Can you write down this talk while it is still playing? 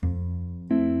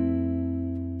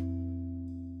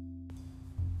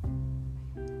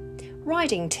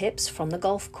Riding tips from the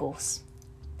golf course.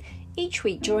 Each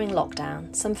week during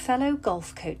lockdown, some fellow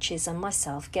golf coaches and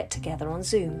myself get together on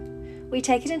Zoom. We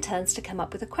take it in turns to come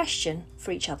up with a question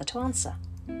for each other to answer.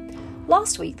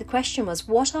 Last week the question was,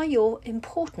 what are your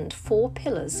important 4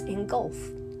 pillars in golf?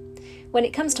 When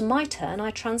it comes to my turn,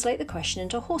 I translate the question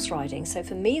into horse riding. So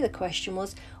for me the question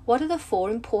was, what are the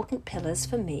 4 important pillars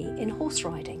for me in horse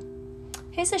riding?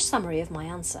 Here's a summary of my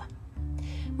answer.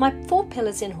 My 4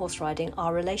 pillars in horse riding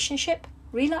are relationship,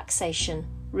 relaxation,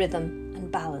 rhythm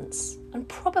and balance, and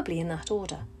probably in that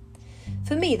order.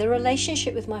 For me, the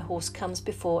relationship with my horse comes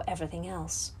before everything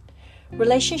else.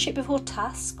 Relationship before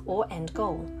task or end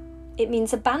goal. It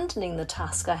means abandoning the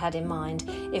task I had in mind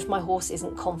if my horse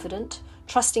isn't confident,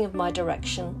 trusting of my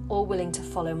direction, or willing to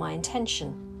follow my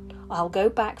intention. I'll go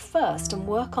back first and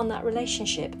work on that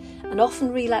relationship, and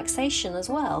often relaxation as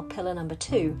well, pillar number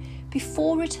 2,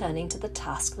 before returning to the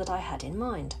task that I had in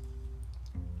mind.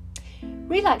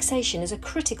 Relaxation is a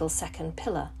critical second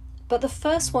pillar, but the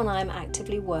first one I am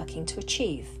actively working to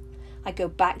achieve. I go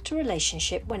back to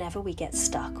relationship whenever we get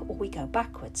stuck or we go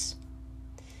backwards.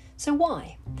 So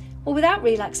why? Well, without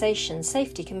relaxation,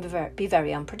 safety can be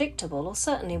very unpredictable, or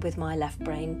certainly with my left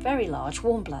brain, very large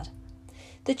warm blood.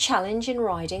 The challenge in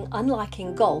riding, unlike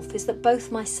in golf, is that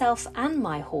both myself and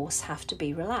my horse have to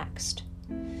be relaxed.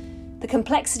 The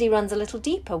complexity runs a little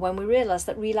deeper when we realise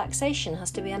that relaxation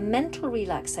has to be a mental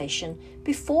relaxation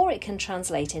before it can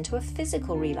translate into a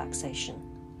physical relaxation.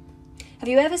 Have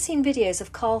you ever seen videos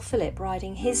of Carl Philip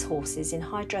riding his horses in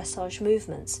high dressage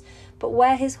movements, but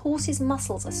where his horse's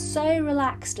muscles are so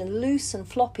relaxed and loose and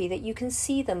floppy that you can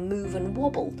see them move and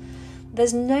wobble?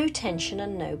 There's no tension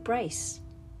and no brace.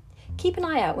 Keep an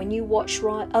eye out when you watch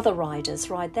other riders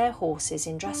ride their horses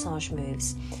in dressage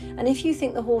moves, and if you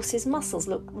think the horse's muscles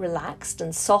look relaxed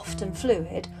and soft and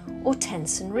fluid, or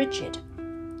tense and rigid.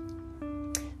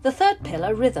 The third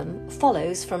pillar, rhythm,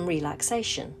 follows from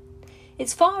relaxation.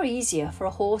 It's far easier for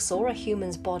a horse or a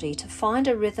human's body to find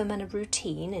a rhythm and a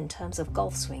routine in terms of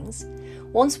golf swings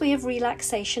once we have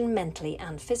relaxation mentally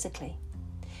and physically.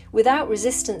 Without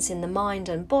resistance in the mind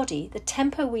and body, the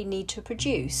tempo we need to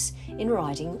produce in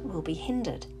riding will be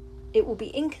hindered. It will be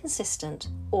inconsistent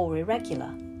or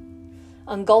irregular.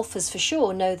 And golfers for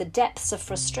sure know the depths of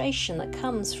frustration that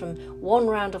comes from one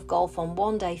round of golf on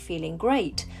one day feeling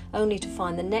great, only to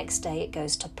find the next day it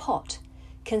goes to pot.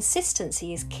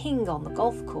 Consistency is king on the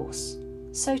golf course.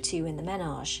 So too in the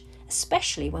menage,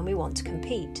 especially when we want to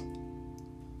compete.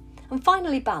 And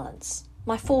finally, balance,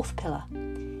 my 4th pillar.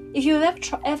 If you have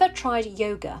ever tried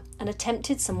yoga and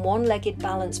attempted some one-legged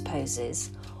balance poses,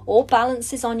 or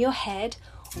balances on your head,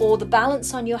 or the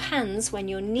balance on your hands when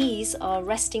your knees are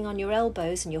resting on your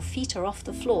elbows and your feet are off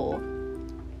the floor,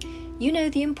 you know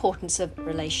the importance of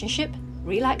relationship,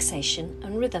 relaxation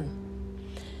and rhythm.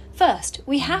 First,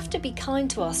 we have to be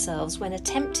kind to ourselves when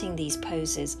attempting these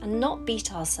poses and not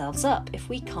beat ourselves up if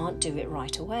we can't do it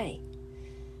right away.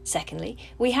 Secondly,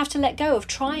 we have to let go of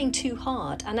trying too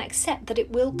hard and accept that it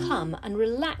will come and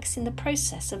relax in the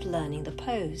process of learning the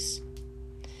pose.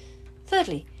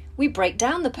 Thirdly, we break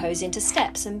down the pose into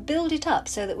steps and build it up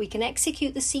so that we can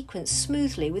execute the sequence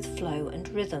smoothly with flow and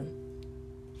rhythm.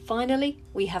 Finally,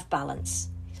 we have balance.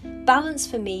 Balance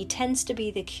for me tends to be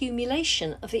the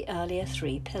accumulation of the earlier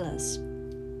 3 pillars.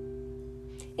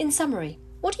 In summary,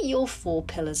 what are your 4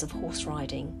 pillars of horse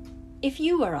riding? If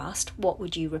you were asked, what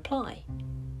would you reply?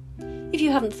 If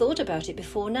you haven't thought about it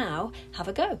before now, have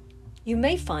a go. You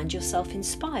may find yourself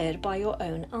inspired by your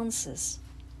own answers.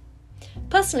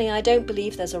 Personally, I don't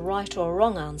believe there's a right or a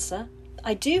wrong answer.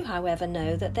 I do, however,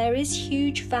 know that there is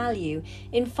huge value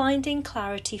in finding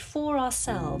clarity for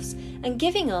ourselves and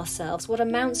giving ourselves what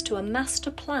amounts to a master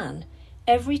plan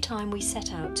every time we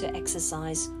set out to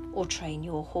exercise or train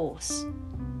your horse.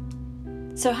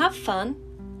 So have fun,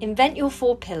 invent your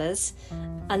 4 pillars,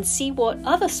 and see what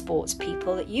other sports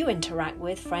people that you interact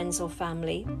with, friends or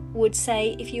family, would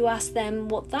say if you asked them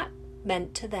what that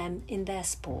meant to them in their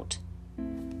sport.